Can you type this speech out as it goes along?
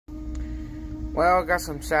Well, I got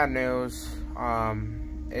some sad news.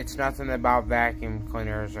 It's nothing about vacuum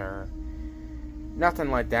cleaners or nothing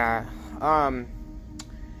like that. I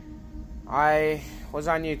was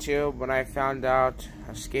on YouTube when I found out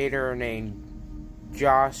a skater named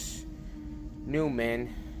Josh Neuman.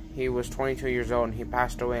 He was 22 years old and he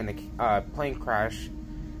passed away in a plane crash.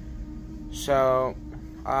 So,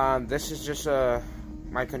 this is just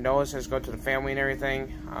my condolences go to the family and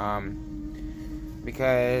everything.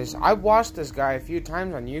 Because I've watched this guy a few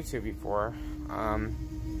times on YouTube before,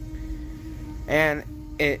 and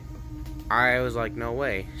I was like, no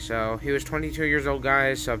way. So he was 22 years old,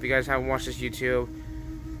 guys. So if you guys haven't watched this YouTube,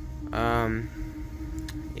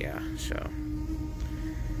 yeah. So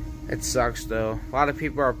it sucks though. A lot of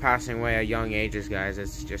people are passing away at young ages, guys.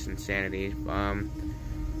 It's just insanity.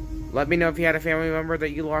 Let me know if you had a family member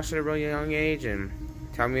that you lost at a really young age, and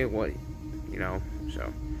tell me what,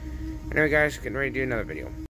 So. Anyway, guys, getting ready to do another video.